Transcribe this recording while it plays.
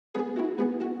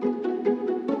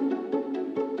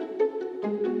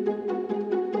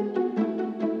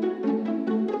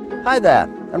Hi there,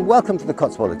 and welcome to the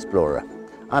Cotswold Explorer.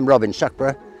 I'm Robin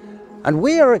Shuckburgh, and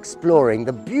we are exploring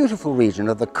the beautiful region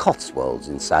of the Cotswolds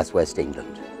in southwest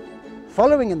England,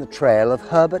 following in the trail of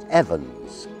Herbert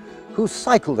Evans, who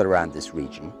cycled around this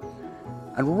region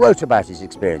and wrote about his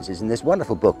experiences in this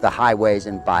wonderful book, The Highways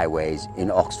and Byways in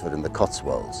Oxford and the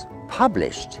Cotswolds,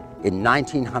 published in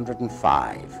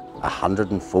 1905,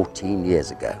 114 years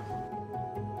ago.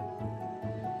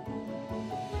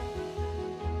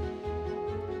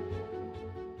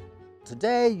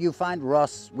 Today you find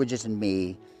Ross, Widget and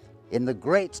me in the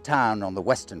great town on the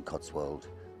western Cotswold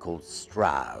called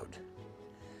Stroud.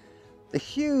 The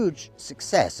huge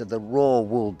success of the raw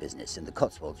wool business in the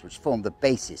Cotswolds, which formed the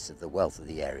basis of the wealth of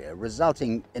the area,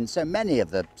 resulting in so many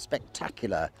of the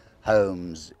spectacular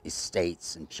homes,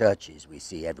 estates and churches we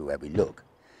see everywhere we look,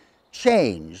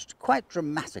 changed quite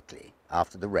dramatically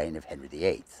after the reign of Henry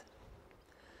VIII.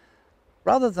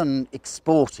 Rather than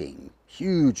exporting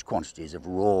huge quantities of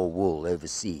raw wool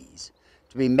overseas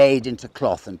to be made into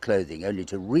cloth and clothing only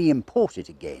to re-import it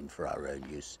again for our own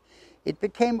use, it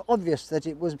became obvious that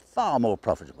it was far more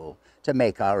profitable to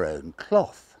make our own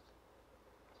cloth.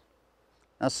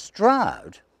 Now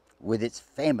Stroud, with its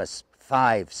famous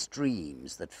 5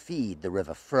 streams that feed the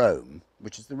River Frome,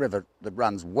 which is the river that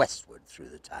runs westward through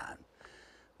the town,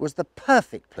 was the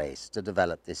perfect place to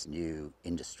develop this new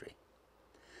industry.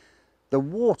 The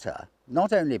water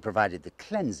not only provided the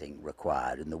cleansing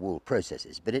required in the wool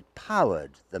processes, but it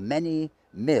powered the many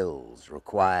mills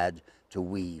required to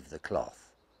weave the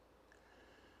cloth.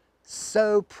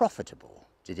 So profitable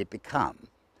did it become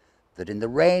that in the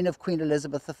reign of Queen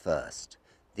Elizabeth I,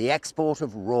 the export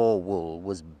of raw wool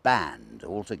was banned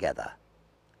altogether.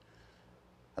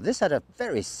 Now, this had a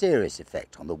very serious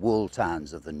effect on the wool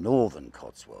towns of the northern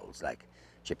Cotswolds, like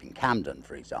Minchinhampton,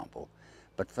 for example,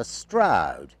 but for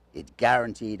Stroud, it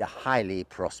guaranteed a highly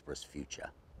prosperous future.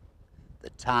 The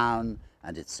town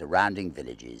and its surrounding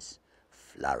villages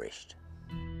flourished.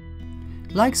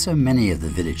 Like so many of the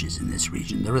villages in this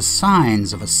region, there are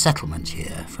signs of a settlement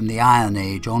here from the Iron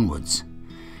Age onwards.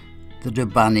 The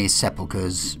Durbani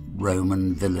sepulchres,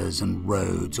 Roman villas and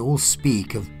roads all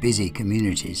speak of busy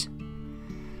communities.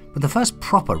 But the first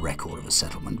proper record of a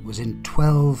settlement was in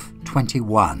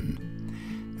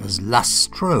 1221 as La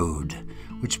Stroud,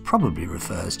 which probably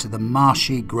refers to the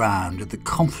marshy ground at the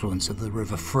confluence of the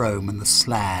River Frome and the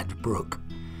Slad Brook,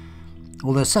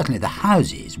 although certainly the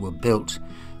houses were built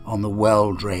on the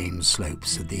well-drained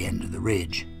slopes at the end of the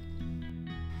ridge.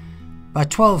 By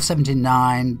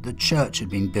 1279, the church had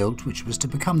been built, which was to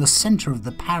become the centre of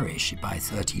the parish by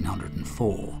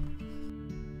 1304.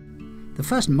 The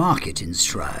first market in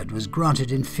Stroud was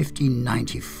granted in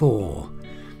 1594,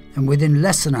 and within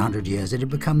less than 100 years it had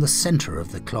become the centre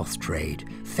of the cloth trade,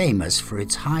 famous for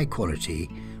its high-quality,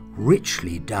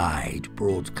 richly dyed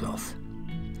broadcloth.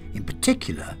 In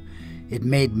particular, it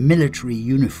made military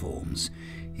uniforms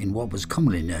in what was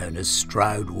commonly known as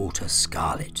Stroud Water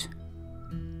Scarlet.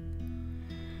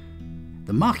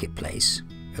 The marketplace,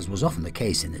 as was often the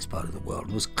case in this part of the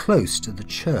world, was close to the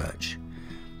church.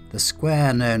 The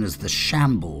square known as the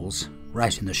Shambles,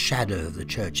 right in the shadow of the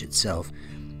church itself,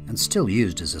 and still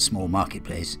used as a small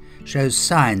marketplace, shows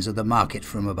signs of the market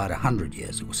from about 100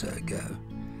 years or so ago.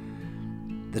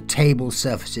 The table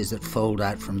surfaces that fold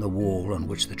out from the wall on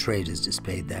which the traders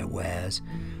displayed their wares,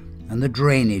 and the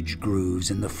drainage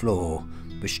grooves in the floor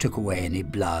which took away any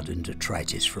blood and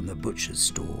detritus from the butcher's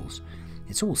stalls.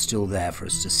 It's all still there for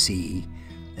us to see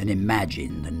and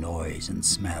imagine the noise and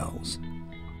smells.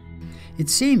 It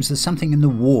seems there's something in the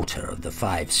water of the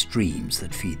 5 streams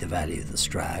that feed the valley of the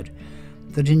Stroud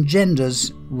that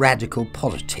engenders radical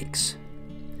politics.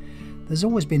 There's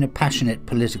always been a passionate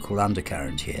political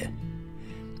undercurrent here.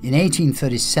 In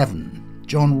 1837,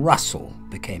 John Russell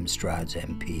became Stroud's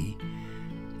MP.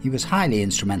 He was highly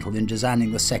instrumental in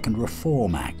designing the Second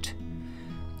Reform Act,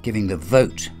 giving the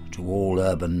vote to all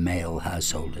urban male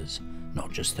householders,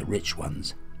 not just the rich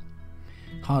ones.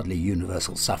 Hardly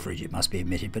universal suffrage, it must be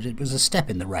admitted, but it was a step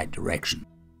in the right direction.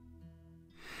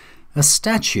 A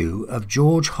statue of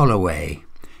George Holloway,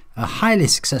 a highly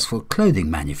successful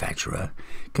clothing manufacturer,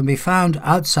 can be found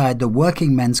outside the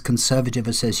Working Men's Conservative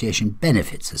Association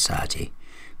Benefit Society,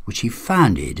 which he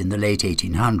founded in the late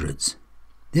 1800s.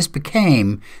 This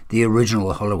became the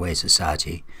original Holloway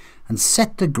Society and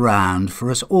set the ground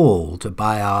for us all to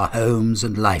buy our homes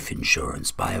and life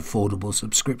insurance by affordable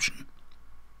subscription.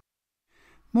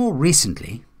 More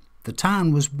recently, the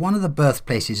town was one of the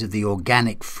birthplaces of the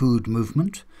organic food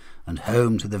movement and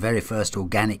home to the very first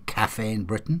organic cafe in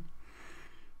Britain.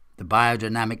 The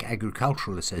Biodynamic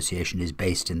Agricultural Association is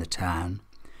based in the town,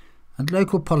 and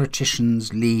local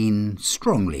politicians lean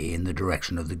strongly in the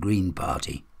direction of the Green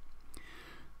Party.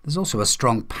 There's also a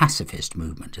strong pacifist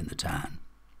movement in the town.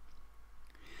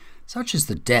 Such is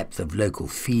the depth of local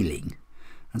feeling,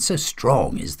 and so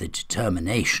strong is the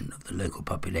determination of the local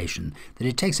population, that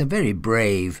it takes a very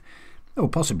brave, or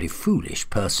possibly foolish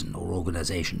person or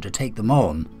organisation to take them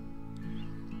on.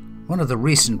 One of the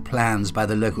recent plans by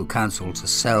the local council to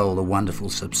sell the wonderful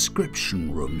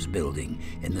subscription rooms building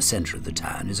in the centre of the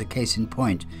town is a case in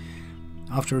point.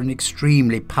 After an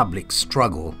extremely public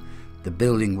struggle, the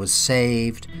building was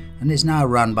saved and is now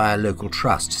run by a local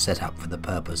trust set up for the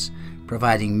purpose,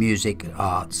 providing music,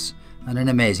 arts, and an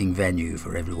amazing venue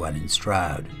for everyone in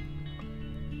Stroud.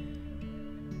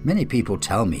 Many people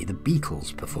tell me the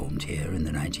Beatles performed here in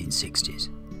the 1960s.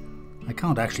 I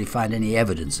can't actually find any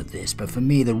evidence of this, but for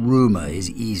me the rumour is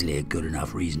easily a good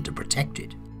enough reason to protect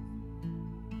it.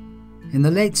 In the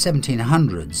late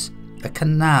 1700s, a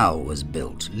canal was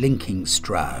built linking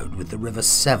Stroud with the River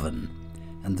Severn,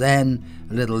 and then,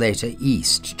 a little later,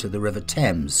 east to the River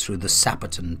Thames through the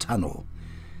Sapperton Tunnel.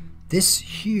 This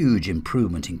huge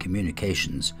improvement in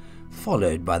communications,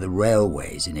 followed by the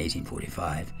railways in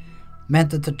 1845, meant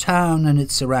that the town and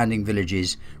its surrounding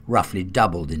villages roughly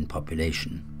doubled in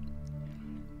population.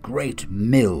 Great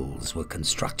mills were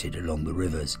constructed along the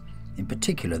rivers, in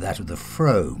particular that of the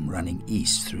Frome running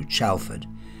east through Chalford,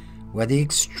 where the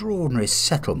extraordinary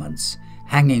settlements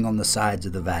hanging on the sides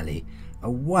of the valley are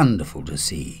wonderful to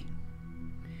see.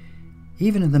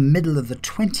 Even in the middle of the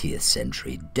 20th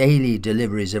century, daily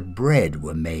deliveries of bread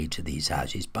were made to these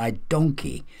houses by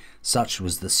donkey, such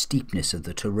was the steepness of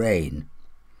the terrain.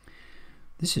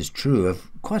 This is true of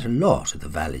quite a lot of the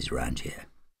valleys around here.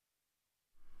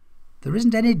 There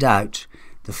isn't any doubt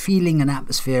the feeling and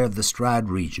atmosphere of the Stroud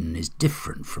region is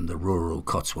different from the rural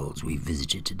Cotswolds we've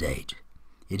visited to date.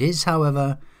 It is,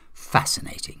 however,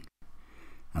 fascinating,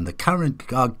 and the current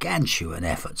gargantuan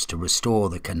efforts to restore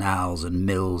the canals and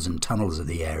mills and tunnels of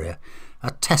the area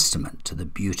are testament to the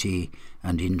beauty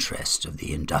and interest of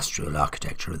the industrial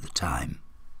architecture of the time.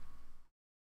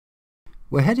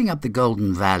 We're heading up the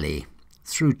Golden Valley,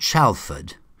 through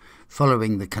Chalford,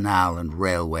 following the canal and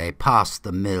railway, past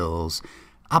the mills,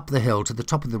 up the hill to the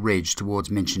top of the ridge towards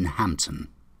Minchinhampton.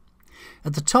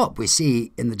 At the top we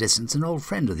see in the distance an old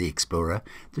friend of the explorer,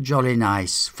 the jolly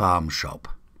nice farm shop.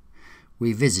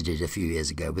 We visited a few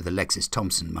years ago with Alexis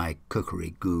Thompson, my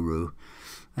cookery guru,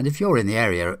 and if you're in the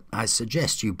area, I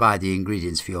suggest you buy the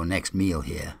ingredients for your next meal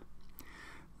here.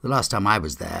 The last time I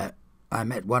was there, I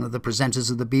met one of the presenters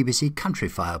of the BBC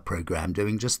Countryfile programme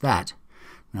doing just that.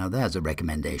 Now there's a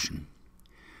recommendation.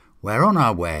 We're on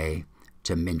our way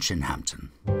to Minchinhampton.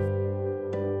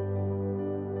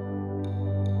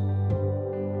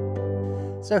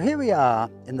 So here we are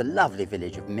in the lovely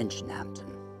village of Minchinhampton.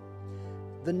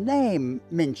 The name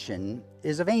Minchin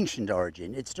is of ancient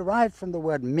origin. It's derived from the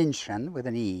word Minchin with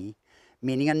an E,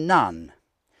 meaning a nun,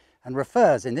 and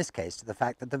refers in this case to the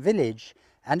fact that the village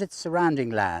and its surrounding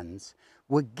lands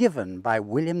were given by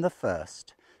William I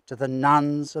to the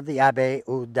nuns of the Abbey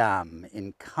aux Dames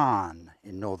in Caen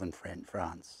in northern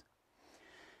France.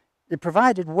 It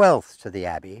provided wealth to the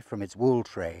abbey from its wool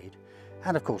trade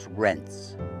and, of course,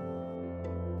 rents.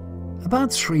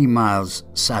 About 3 miles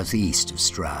southeast of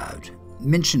Stroud,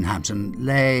 Minchinhampton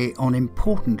lay on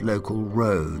important local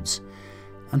roads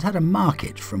and had a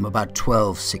market from about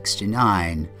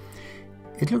 1269.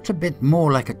 It looked a bit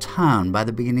more like a town by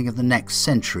the beginning of the next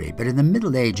century, but in the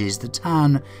Middle Ages the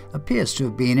town appears to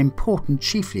have been important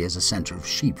chiefly as a centre of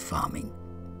sheep farming.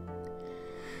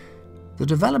 The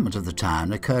development of the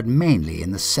town occurred mainly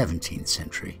in the 17th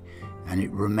century, and it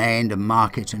remained a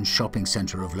market and shopping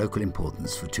centre of local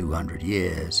importance for 200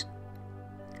 years.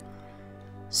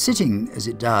 Sitting, as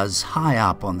it does, high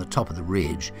up on the top of the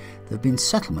ridge, there have been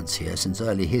settlements here since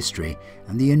early history,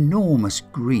 and the enormous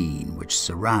green which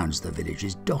surrounds the village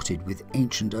is dotted with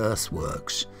ancient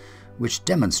earthworks, which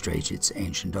demonstrate its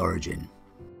ancient origin.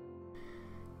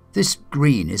 This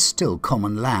green is still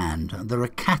common land, and there are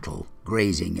cattle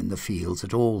grazing in the fields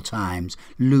at all times,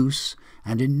 loose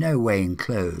and in no way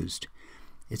enclosed.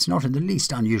 It's not in the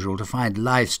least unusual to find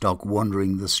livestock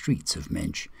wandering the streets of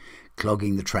Minch,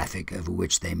 clogging the traffic over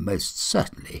which they most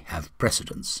certainly have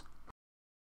precedence.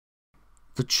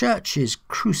 The church is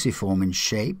cruciform in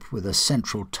shape, with a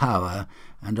central tower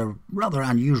and a rather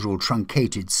unusual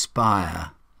truncated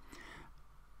spire.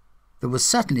 There was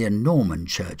certainly a Norman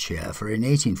church here, for in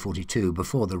 1842,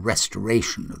 before the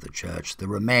restoration of the church, there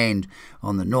remained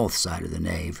on the north side of the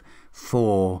nave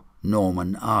 4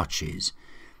 Norman arches,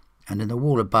 and in the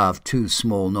wall above 2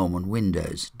 small Norman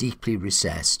windows, deeply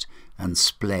recessed and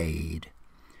splayed.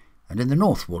 and in the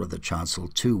north wall of the chancel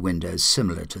 2 windows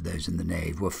similar to those in the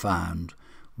nave were found,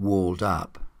 walled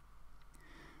up.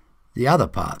 The other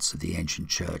parts of the ancient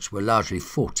church were largely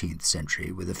 14th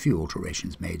century, with a few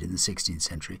alterations made in the 16th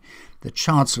century. The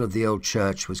chancel of the old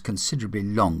church was considerably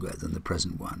longer than the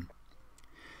present one.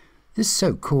 This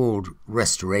so-called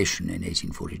restoration in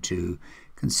 1842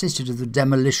 consisted of the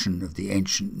demolition of the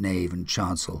ancient nave and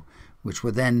chancel, which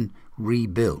were then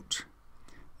rebuilt.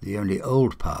 The only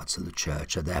old parts of the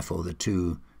church are therefore the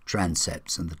 2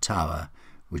 transepts and the tower,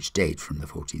 which date from the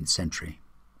 14th century.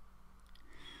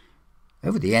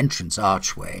 Over the entrance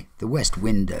archway, the west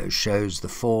window shows the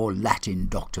 4 Latin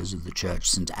doctors of the church,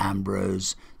 St.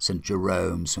 Ambrose, St.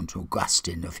 Jerome, St.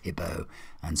 Augustine of Hippo,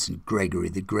 and St. Gregory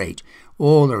the Great.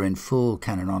 All are in full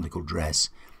canonical dress,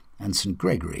 and St.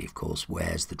 Gregory, of course,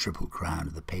 wears the triple crown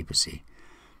of the papacy.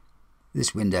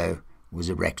 This window was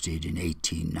erected in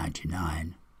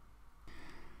 1899.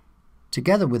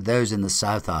 Together with those in the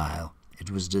south aisle, it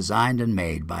was designed and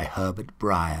made by Herbert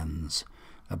Bryans,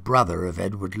 a brother of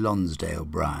Edward Lonsdale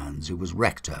Bryans, who was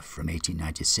rector from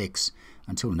 1896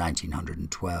 until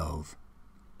 1912.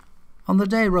 On the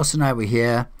day Ross and I were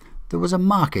here, there was a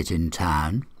market in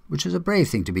town, which was a brave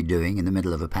thing to be doing in the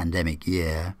middle of a pandemic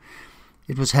year.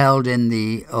 It was held in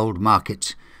the old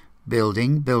market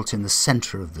building, built in the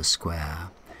centre of the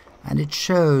square, and it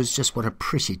shows just what a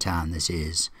pretty town this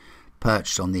is,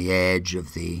 perched on the edge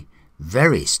of the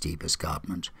very steep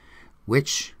escarpment,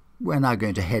 which we're now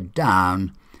going to head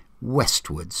down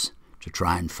westwards to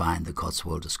try and find the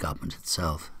Cotswold escarpment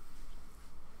itself.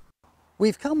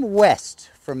 We've come west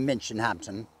from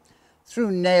Minchinhampton through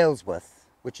Nailsworth,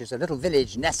 which is a little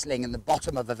village nestling in the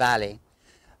bottom of a valley,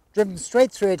 driven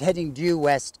straight through it, heading due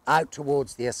west out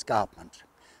towards the escarpment.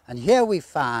 And here we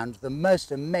found the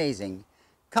most amazing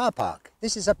car park.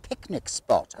 This is a picnic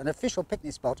spot, an official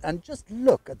picnic spot, and just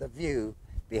look at the view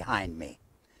behind me.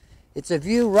 It's a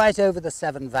view right over the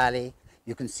Severn Valley.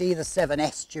 You can see the Severn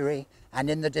estuary, and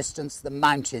in the distance the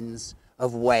mountains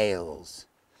of Wales.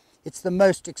 It's the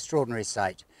most extraordinary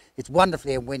sight. It's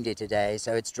wonderfully windy today,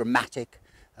 so it's dramatic,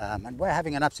 and we're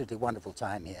having an absolutely wonderful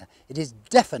time here. It is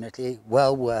definitely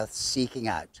well worth seeking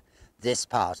out this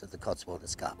part of the Cotswold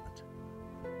escarpment.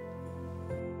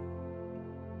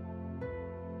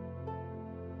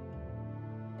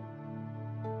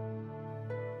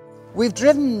 We've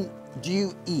driven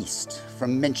due east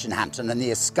from Minchinhampton and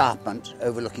the escarpment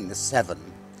overlooking the Severn,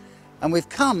 and we've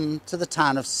come to the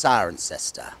town of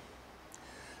Cirencester.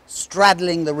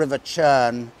 Straddling the River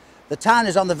Churn, the town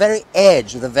is on the very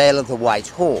edge of the Vale of the White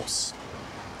Horse.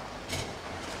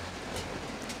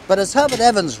 But as Herbert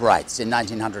Evans writes in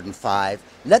 1905,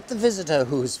 let the visitor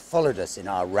who has followed us in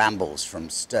our rambles from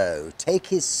Stowe take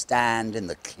his stand in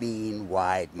the clean,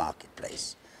 wide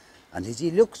marketplace, and as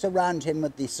he looks around him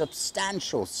at the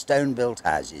substantial stone-built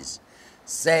houses,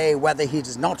 say whether he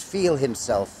does not feel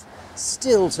himself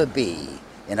still to be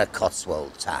in a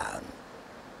Cotswold town.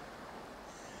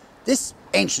 This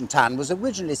ancient town was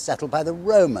originally settled by the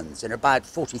Romans in about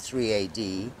 43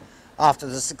 AD, after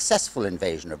the successful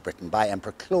invasion of Britain by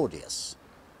Emperor Claudius.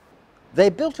 They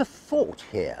built a fort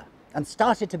here and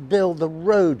started to build the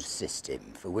road system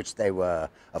for which they were,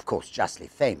 of course, justly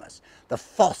famous. The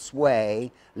Fosse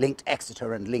Way linked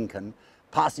Exeter and Lincoln,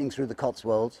 passing through the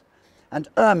Cotswolds, and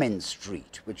Ermine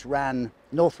Street, which ran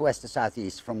northwest to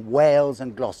southeast from Wales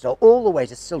and Gloucester all the way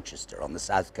to Cirencester on the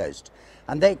south coast,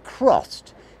 and they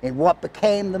crossed in what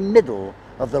became the middle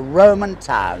of the Roman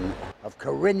town of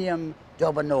Corinium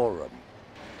Dobanorum.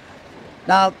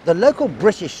 Now, the local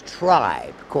British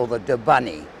tribe, called the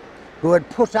Dobunni, who had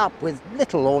put up with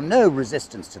little or no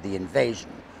resistance to the invasion,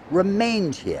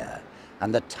 remained here,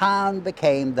 and the town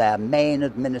became their main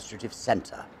administrative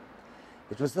centre.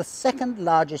 It was the second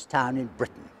largest town in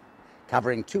Britain,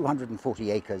 covering 240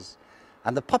 acres,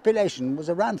 and the population was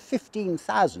around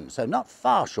 15,000, so not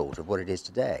far short of what it is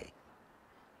today.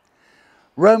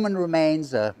 Roman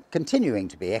remains are continuing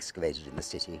to be excavated in the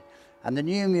city, and the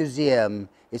new museum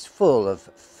is full of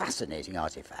fascinating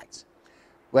artefacts.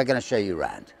 We're going to show you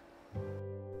around.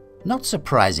 Not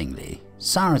surprisingly,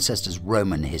 Cirencester's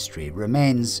Roman history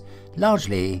remains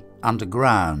largely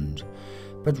underground,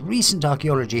 but recent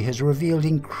archaeology has revealed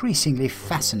increasingly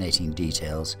fascinating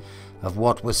details of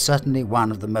what was certainly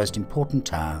one of the most important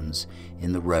towns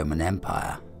in the Roman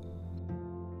Empire.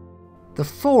 The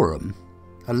Forum,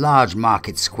 a large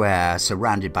market square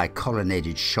surrounded by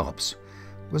colonnaded shops,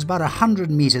 was about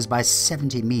 100 metres by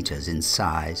 70 metres in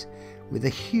size, with a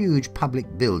huge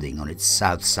public building on its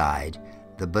south side,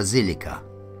 the Basilica.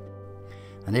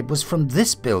 And it was from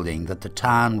this building that the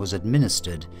town was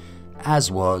administered,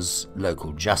 as was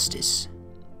local justice.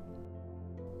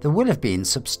 There will have been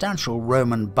substantial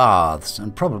Roman baths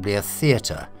and probably a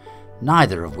theatre,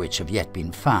 neither of which have yet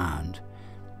been found,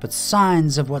 but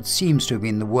signs of what seems to have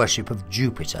been the worship of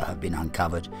Jupiter have been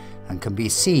uncovered and can be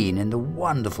seen in the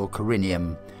wonderful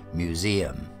Corinium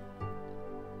Museum.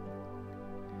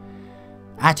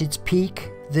 At its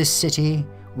peak, this city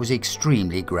was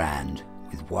extremely grand,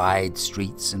 with wide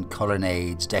streets and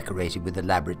colonnades decorated with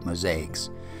elaborate mosaics,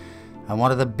 and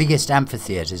one of the biggest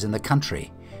amphitheatres in the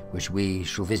country, which we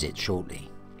shall visit shortly.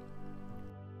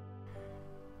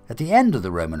 At the end of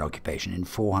the Roman occupation in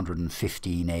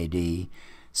 415 AD,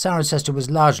 Cirencester was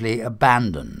largely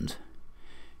abandoned.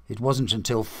 It wasn't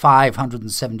until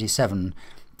 577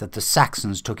 that the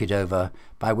Saxons took it over,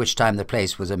 by which time the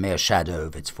place was a mere shadow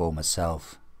of its former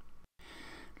self.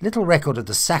 Little record of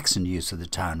the Saxon use of the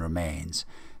town remains,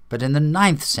 but in the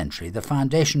 9th century the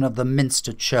foundation of the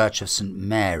Minster Church of St.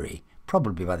 Mary,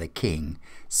 probably by the king,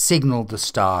 signalled the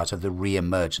start of the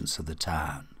re-emergence of the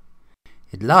town.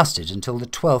 It lasted until the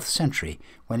 12th century,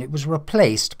 when it was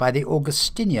replaced by the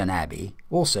Augustinian Abbey,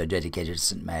 also dedicated to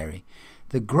St. Mary,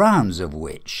 the grounds of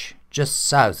which, just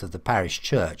south of the parish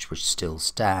church which still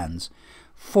stands,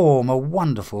 form a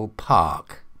wonderful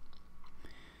park.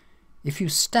 If you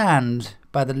stand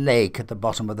by the lake at the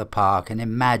bottom of the park and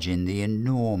imagine the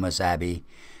enormous abbey,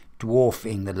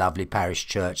 dwarfing the lovely parish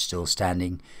church still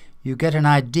standing, you get an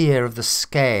idea of the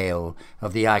scale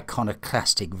of the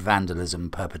iconoclastic vandalism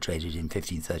perpetrated in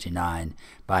 1539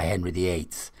 by Henry VIII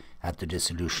at the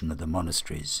dissolution of the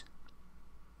monasteries.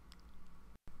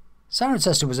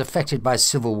 Cirencester was affected by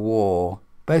civil war,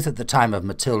 both at the time of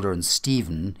Matilda and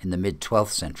Stephen in the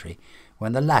mid-12th century,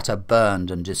 when the latter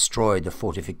burned and destroyed the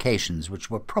fortifications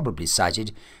which were probably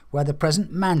sited where the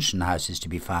present mansion house is to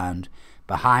be found,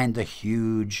 behind the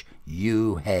huge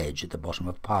yew hedge at the bottom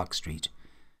of Park Street,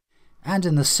 and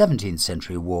in the 17th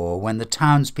century war, when the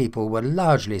townspeople were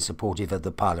largely supportive of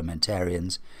the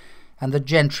parliamentarians, and the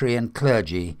gentry and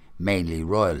clergy mainly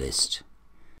royalist.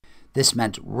 This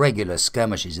meant regular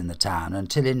skirmishes in the town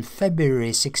until in February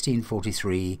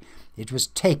 1643 it was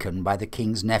taken by the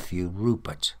king's nephew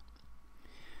Rupert.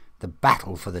 The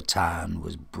battle for the town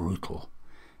was brutal,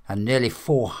 and nearly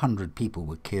 400 people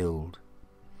were killed.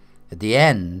 At the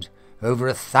end, over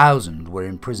 1,000 were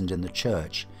imprisoned in the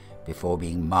church before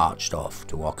being marched off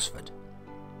to Oxford.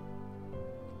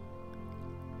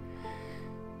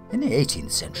 In the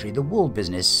 18th century, the wool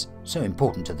business, so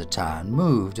important to the town,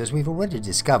 moved, as we've already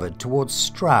discovered, towards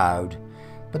Stroud,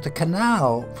 but the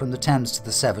canal from the Thames to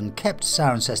the Severn kept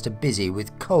Cirencester busy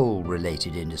with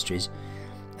coal-related industries,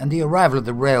 and the arrival of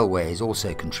the railways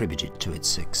also contributed to its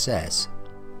success.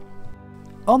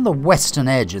 On the western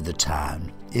edge of the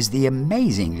town is the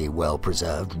amazingly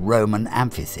well-preserved Roman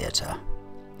amphitheatre.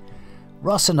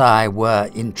 Ross and I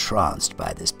were entranced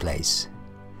by this place.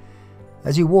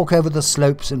 As you walk over the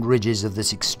slopes and ridges of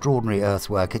this extraordinary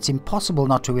earthwork, it's impossible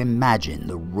not to imagine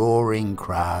the roaring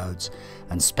crowds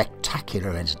and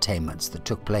spectacular entertainments that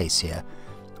took place here,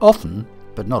 often,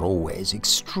 but not always,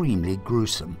 extremely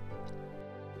gruesome.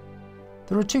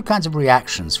 There are two kinds of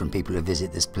reactions from people who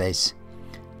visit this place.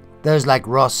 Those like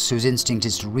Ross, whose instinct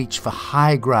is to reach for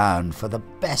high ground for the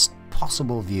best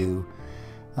possible view,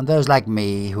 and those like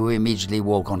me who immediately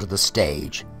walk onto the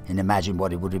stage and imagine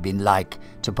what it would have been like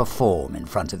to perform in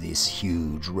front of this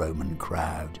huge Roman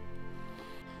crowd.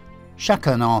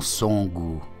 Chacun en son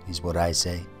goût is what I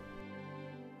say.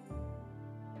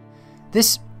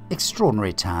 This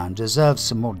extraordinary town deserves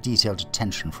some more detailed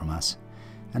attention from us,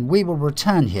 and we will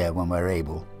return here when we're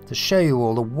able to show you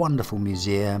all the wonderful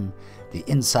museum, the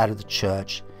inside of the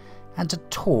church, and to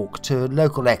talk to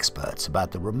local experts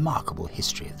about the remarkable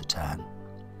history of the town.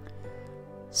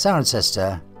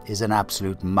 Cirencester is an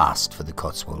absolute must for the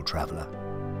Cotswold traveller.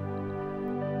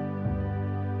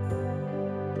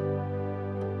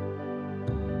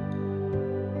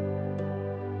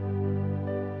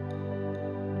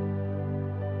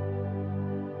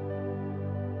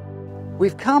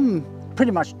 We've come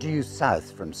pretty much due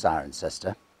south from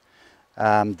Cirencester,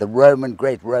 the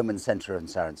great Roman centre in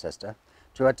Cirencester,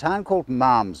 to a town called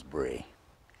Malmesbury.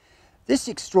 This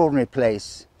extraordinary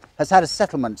place has had a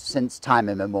settlement since time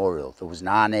immemorial. There was an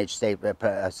Iron Age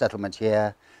settlement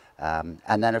here,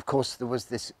 and then of course there was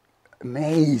this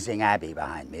amazing abbey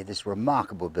behind me, this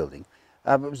remarkable building.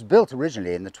 It was built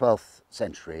originally in the 12th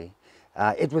century.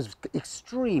 It was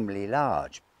extremely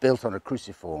large, built on a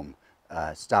cruciform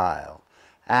style,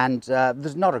 and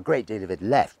there's not a great deal of it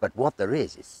left, but what there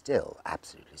is still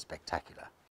absolutely spectacular.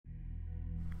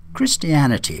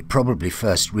 Christianity probably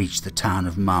first reached the town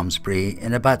of Malmesbury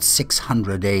in about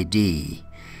 600 AD.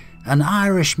 An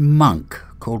Irish monk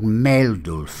called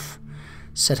Maildulf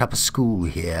set up a school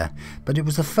here, but it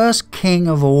was the first king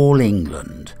of all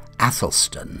England,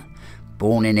 Athelstan,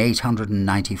 born in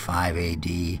 895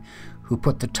 AD, who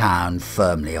put the town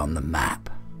firmly on the map.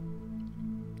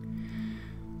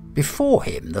 Before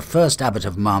him, the first abbot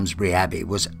of Malmesbury Abbey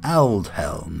was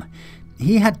Aldhelm.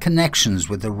 He had connections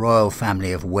with the royal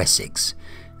family of Wessex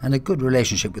and a good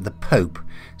relationship with the Pope,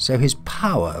 so his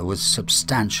power was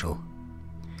substantial.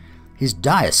 His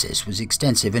diocese was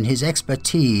extensive and his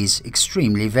expertise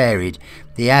extremely varied.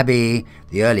 The abbey,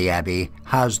 the early abbey,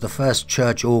 housed the first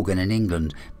church organ in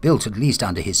England, built at least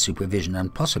under his supervision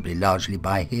and possibly largely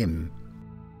by him.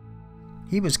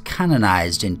 He was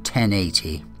canonized in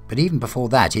 1080, but even before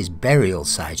that his burial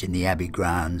site in the abbey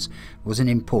grounds was an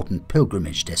important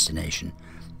pilgrimage destination,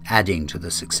 adding to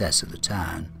the success of the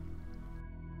town.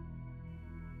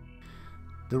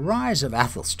 The rise of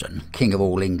Athelstan, King of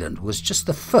all England, was just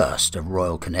the first of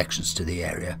royal connections to the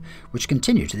area, which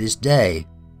continue to this day.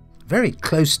 Very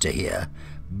close to here,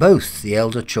 both the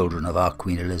elder children of our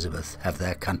Queen Elizabeth have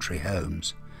their country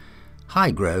homes.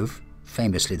 Highgrove,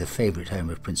 famously the favourite home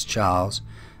of Prince Charles,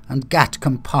 and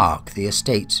Gatcombe Park, the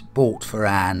estate bought for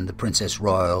Anne, the Princess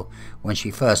Royal, when she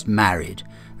first married,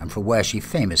 and for where she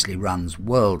famously runs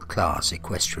world-class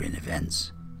equestrian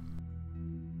events.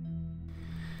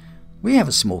 We have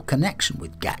a small connection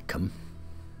with Gatcombe.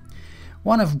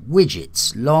 One of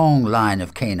Widget's long line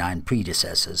of canine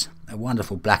predecessors, a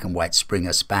wonderful black and white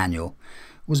Springer Spaniel,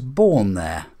 was born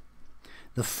there.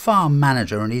 The farm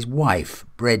manager and his wife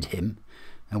bred him,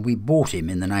 and we bought him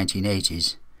in the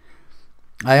 1980s.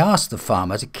 I asked the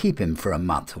farmer to keep him for a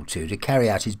month or two to carry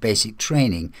out his basic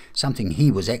training, something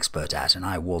he was expert at and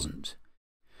I wasn't.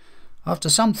 After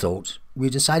some thought, we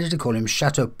decided to call him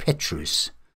Chateau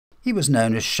Petrus. He was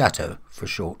known as Chateau for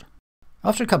short.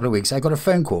 After a couple of weeks I got a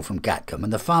phone call from Gatcombe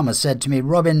and the farmer said to me,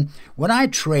 "Robin, when I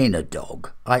train a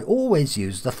dog, I always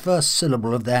use the first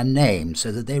syllable of their name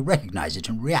so that they recognise it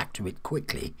and react to it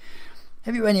quickly.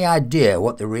 Have you any idea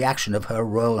what the reaction of Her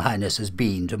Royal Highness has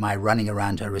been to my running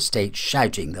around her estate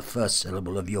shouting the first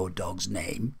syllable of your dog's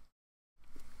name?"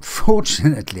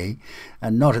 Fortunately,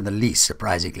 and not in the least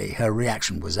surprisingly, her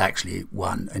reaction was actually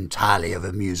one entirely of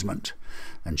amusement,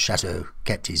 and Chateau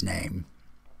kept his name.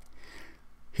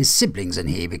 His siblings and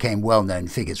he became well-known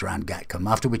figures around Gatcombe,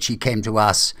 after which he came to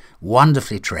us,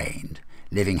 wonderfully trained,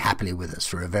 living happily with us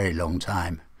for a very long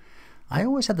time. I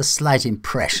always had the slight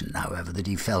impression, however, that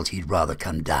he felt he'd rather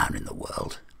come down in the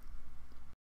world.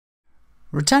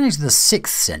 Returning to the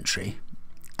 6th century,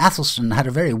 Athelstan had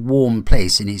a very warm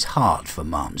place in his heart for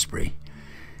Malmesbury.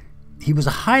 He was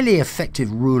a highly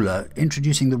effective ruler,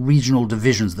 introducing the regional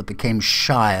divisions that became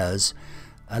shires,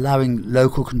 allowing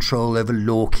local control over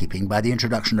law-keeping by the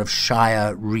introduction of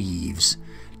shire reeves,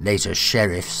 later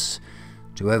sheriffs,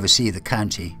 to oversee the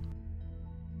county.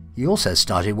 He also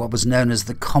started what was known as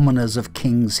the Commoners of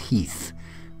King's Heath,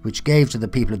 which gave to the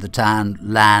people of the town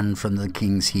land from the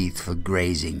King's Heath for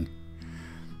grazing.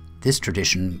 This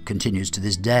tradition continues to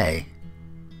this day.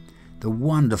 The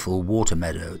wonderful water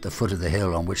meadow at the foot of the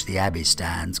hill on which the abbey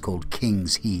stands, called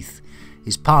King's Heath,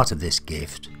 is part of this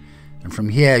gift, and from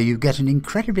here you get an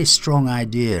incredibly strong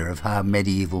idea of how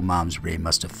medieval Malmesbury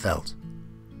must have felt.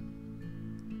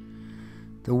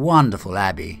 The wonderful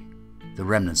abbey, the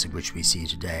remnants of which we see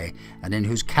today, and in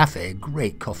whose cafe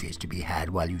great coffee is to be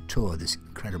had while you tour this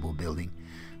incredible building,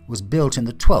 was built in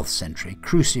the 12th century,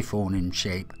 cruciform in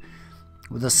shape,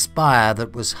 with a spire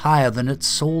that was higher than at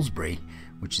Salisbury,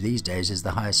 which these days is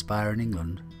the highest spire in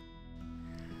England.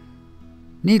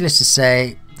 Needless to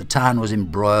say, the town was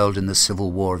embroiled in the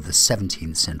civil war of the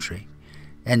 17th century,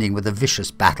 ending with a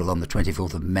vicious battle on the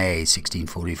 24th of May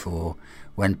 1644,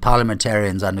 when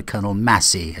parliamentarians under Colonel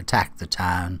Massey attacked the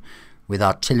town with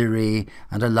artillery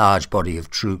and a large body of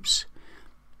troops.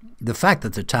 The fact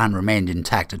that the town remained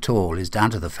intact at all is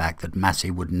down to the fact that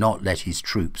Massey would not let his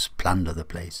troops plunder the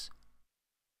place.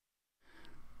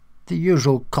 The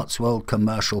usual Cotswold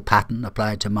commercial pattern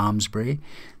applied to Malmesbury: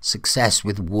 success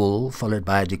with wool, followed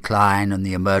by a decline and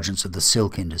the emergence of the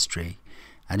silk industry,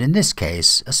 and in this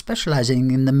case a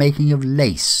specialising in the making of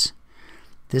lace.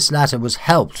 This latter was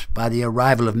helped by the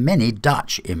arrival of many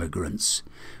Dutch immigrants,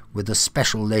 with the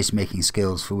special lace-making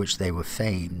skills for which they were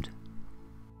famed.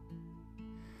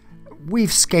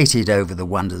 We've skated over the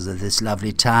wonders of this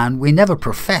lovely town. We never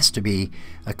professed to be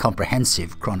a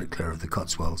comprehensive chronicler of the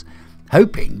Cotswolds,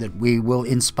 hoping that we will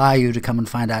inspire you to come and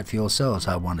find out for yourselves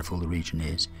how wonderful the region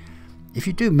is. If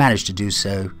you do manage to do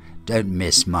so, don't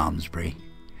miss Malmesbury.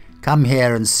 Come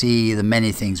here and see the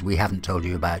many things we haven't told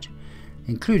you about,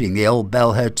 including the Old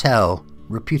Bell Hotel,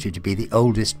 reputed to be the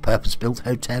oldest purpose-built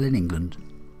hotel in England.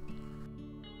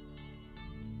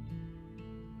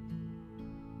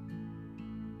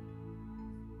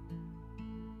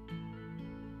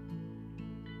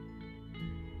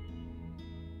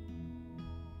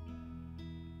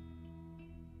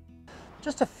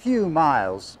 Just a few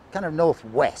miles, kind of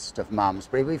northwest of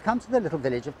Malmesbury, we've come to the little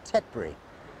village of Tetbury.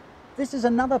 This is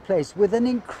another place with an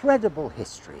incredible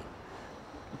history,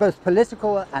 both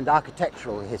political and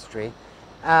architectural history,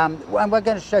 and we're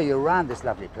going to show you around this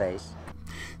lovely place.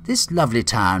 This lovely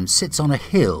town sits on a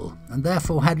hill and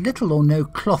therefore had little or no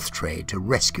cloth trade to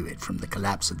rescue it from the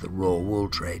collapse of the raw wool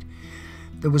trade.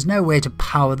 There was no way to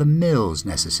power the mills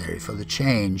necessary for the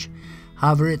change.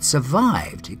 However, it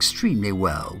survived extremely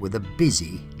well with a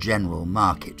busy general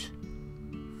market.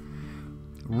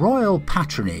 Royal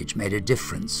patronage made a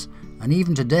difference, and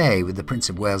even today, with the Prince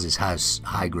of Wales's house,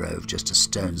 Highgrove, just a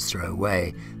stone's throw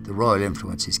away, the royal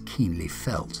influence is keenly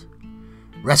felt.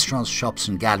 Restaurants, shops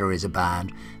and galleries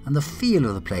abound, and the feel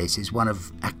of the place is one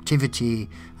of activity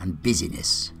and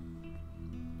busyness.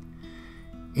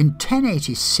 In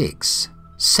 1086,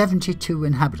 72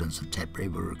 inhabitants of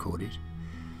Tetbury were recorded.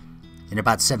 In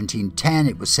about 1710,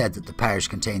 it was said that the parish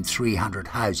contained 300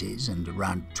 houses and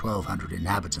around 1,200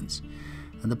 inhabitants,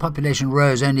 and the population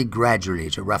rose only gradually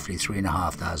to roughly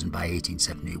 3,500 by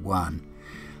 1871.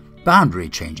 Boundary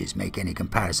changes make any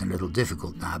comparison a little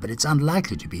difficult now, but it's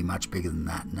unlikely to be much bigger than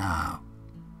that now.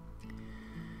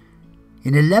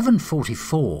 In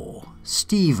 1144,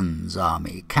 Stephen's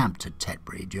army camped at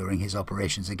Tetbury during his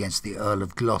operations against the Earl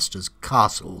of Gloucester's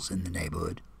castles in the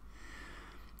neighbourhood.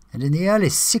 And in the early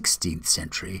 16th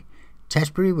century,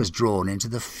 Tetbury was drawn into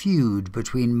the feud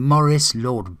between Maurice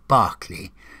Lord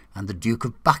Berkeley and the Duke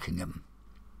of Buckingham.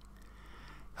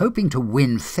 Hoping to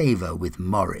win favour with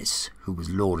Maurice, who was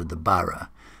lord of the borough,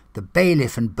 the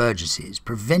bailiff and burgesses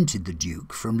prevented the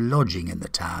Duke from lodging in the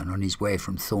town on his way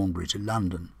from Thornbury to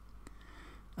London.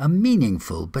 A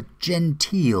meaningful but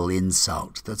genteel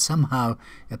insult that somehow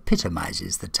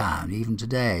epitomises the town even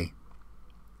today.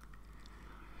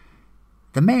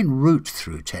 The main route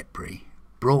through Tetbury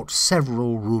brought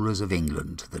several rulers of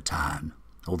England to the town,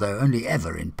 although only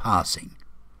ever in passing.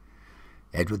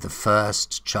 Edward I,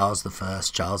 Charles I,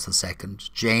 Charles II,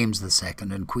 James II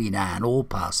and Queen Anne all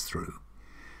passed through.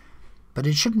 But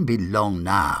it shouldn't be long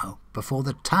now before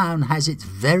the town has its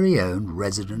very own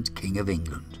resident King of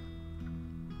England.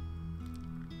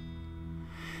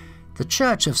 The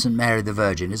Church of St Mary the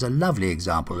Virgin is a lovely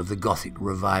example of the Gothic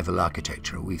revival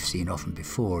architecture we've seen often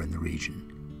before in the region.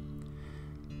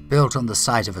 Built on the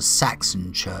site of a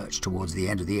Saxon church towards the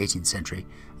end of the 18th century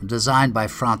and designed by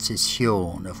Francis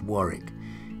Huon of Warwick,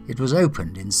 it was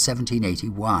opened in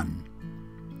 1781.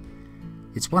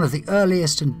 It's one of the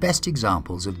earliest and best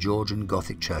examples of Georgian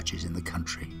Gothic churches in the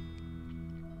country.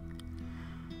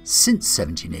 Since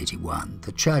 1781,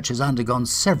 the church has undergone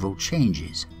several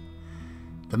changes,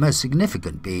 the most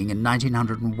significant being in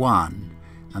 1901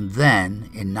 and then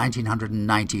in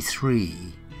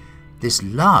 1993. This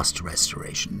last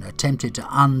restoration attempted to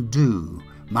undo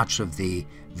much of the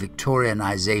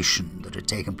Victorianisation that had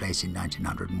taken place in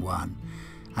 1901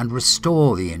 and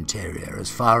restore the interior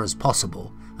as far as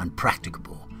possible and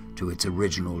practicable to its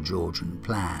original Georgian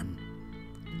plan.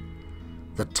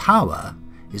 The tower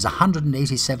is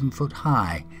 187 foot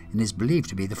high and is believed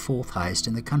to be the fourth highest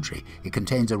in the country. It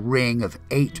contains a ring of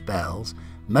 8 bells,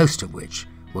 most of which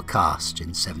were cast in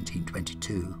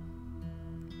 1722.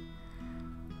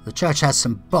 The church has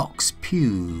some box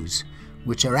pews,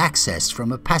 which are accessed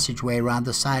from a passageway round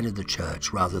the side of the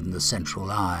church rather than the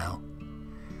central aisle.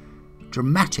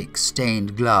 Dramatic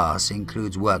stained glass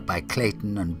includes work by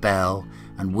Clayton and Bell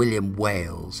and William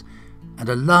Wales, and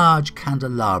a large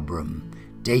candelabrum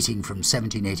dating from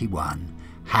 1781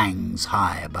 hangs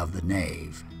high above the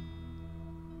nave.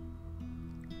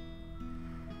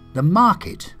 The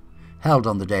market, held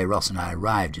on the day Ross and I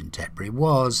arrived in Tetbury,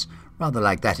 was, rather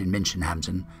like that in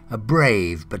Minchinhampton, a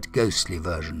brave but ghostly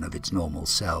version of its normal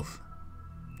self.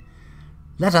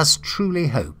 Let us truly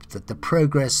hope that the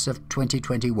progress of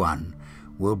 2021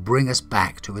 will bring us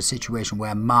back to a situation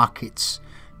where markets,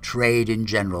 trade in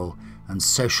general, and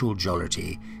social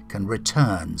jollity can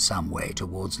return some way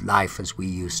towards life as we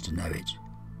used to know it.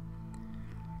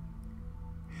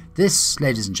 This,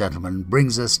 ladies and gentlemen,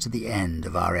 brings us to the end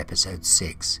of our episode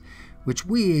 6, which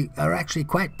we are actually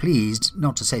quite pleased,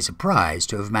 not to say surprised,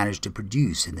 to have managed to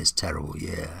produce in this terrible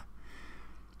year.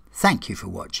 Thank you for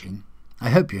watching. I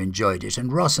hope you enjoyed it,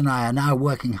 and Ross and I are now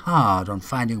working hard on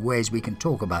finding ways we can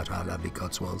talk about our lovely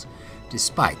Cotswolds,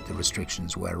 despite the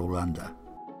restrictions we're all under.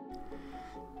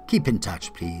 Keep in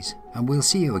touch, please, and we'll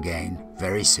see you again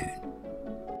very soon.